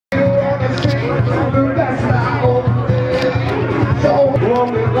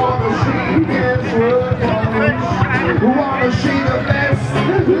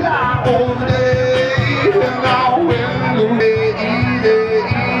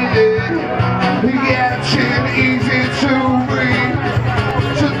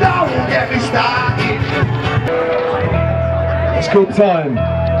school time.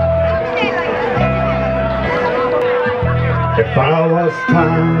 If I was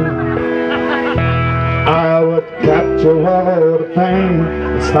time, I would capture all the pain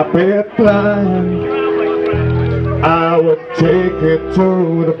and stop it blind. I would take it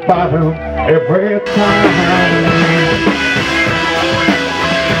to the bottom every time.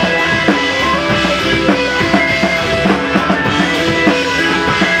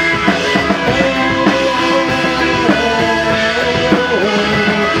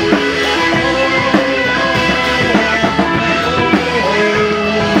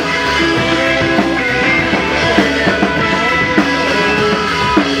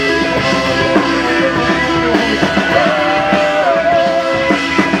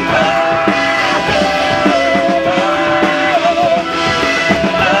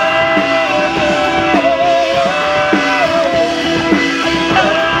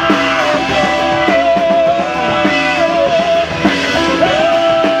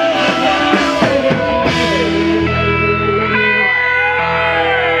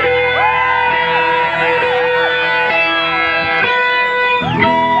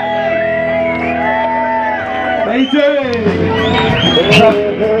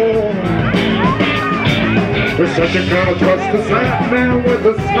 We're such a girl, trust the sad man with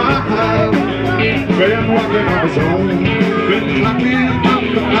a smile. Been walking on his own, been knocking up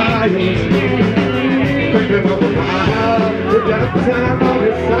the aisles, thinking of a while, we got time on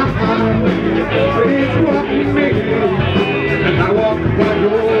his side. Please walk with me, and I walk by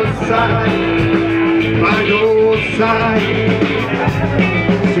your side, by your side.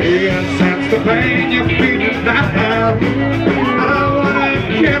 See and sense the pain you're feeling now. I wanna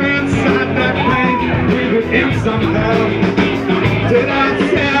get inside that pain, breathe it in somehow. Did I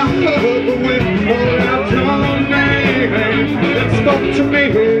say I heard the wind blow out your name? Then spoke to me,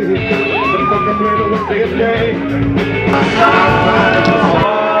 the fuck I played away the day.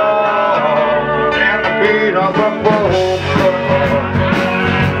 And the beat of a boat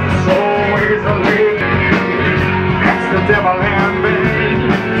so easily. That's the devil in me.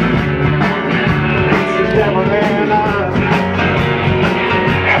 That's the devil in us.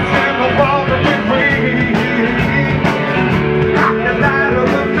 That's in the world that we breathe. Rock the light of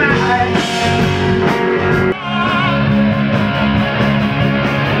the night.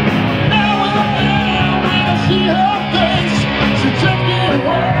 Now when I see her face, she took me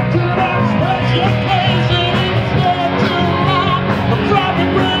home to that special place. And it's not too long, I'll probably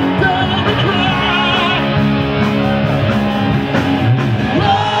break down and cry.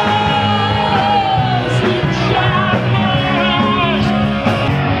 Whoa, sweet child,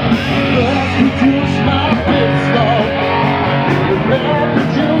 let's produce my pistol. Let's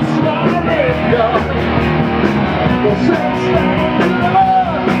produce my makeup. The sex that I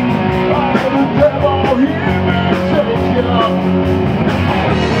love, by the devil, hear me take you.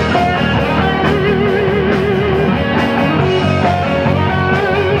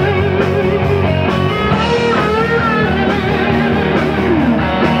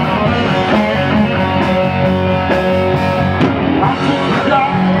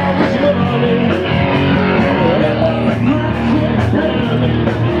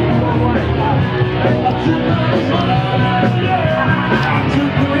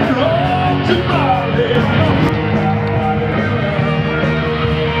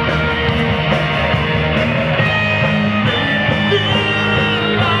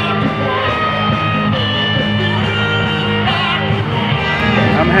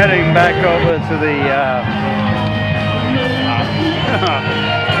 I'm heading back over to the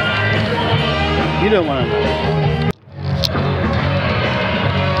you don't want to know.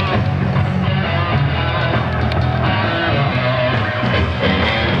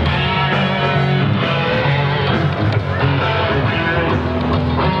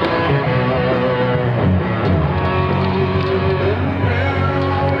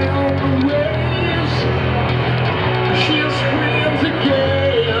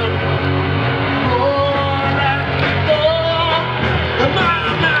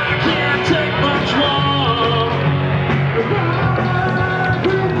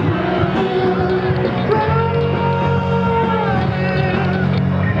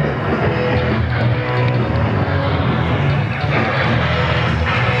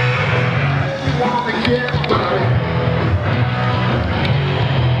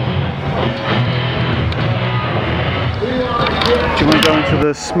 Do you want to go into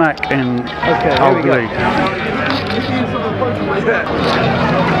the smack in Old Leigh?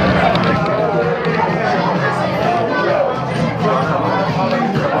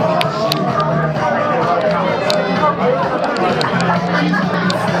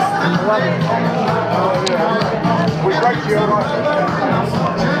 We break you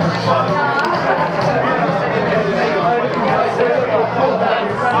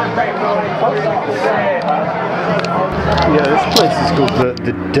Yeah, this place is called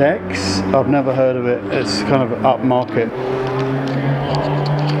the Decks. I've never heard of it. It's kind of upmarket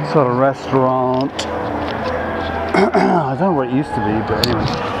sort of restaurant. I don't know what it used to be, but anyway.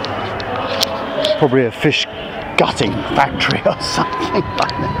 It's probably a fish gutting factory or something like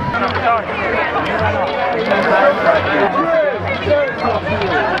that.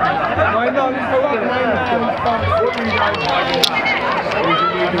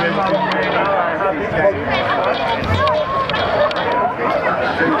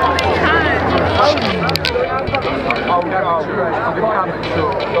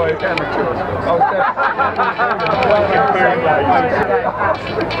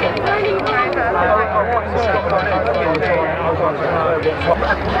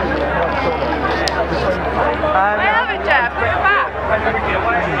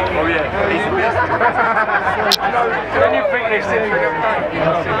 Oh yeah, he's the best. When you think this thing,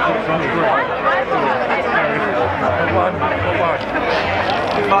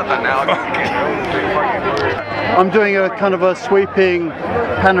 I'm doing a kind of a sweeping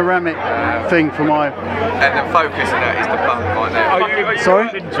panoramic thing for my... And the focus in that is the bump right there. Sorry?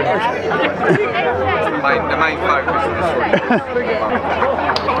 the main focus of the sweep.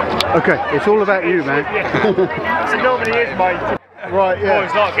 Okay, it's all about you, man. It normally is, mate. Right, yeah. Oh,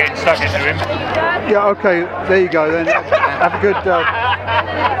 it's not getting stuck into him. Yeah, okay, there you go then. Have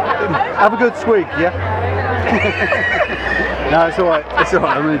a good squeak, yeah? No, it's alright,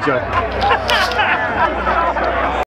 I'm enjoying it.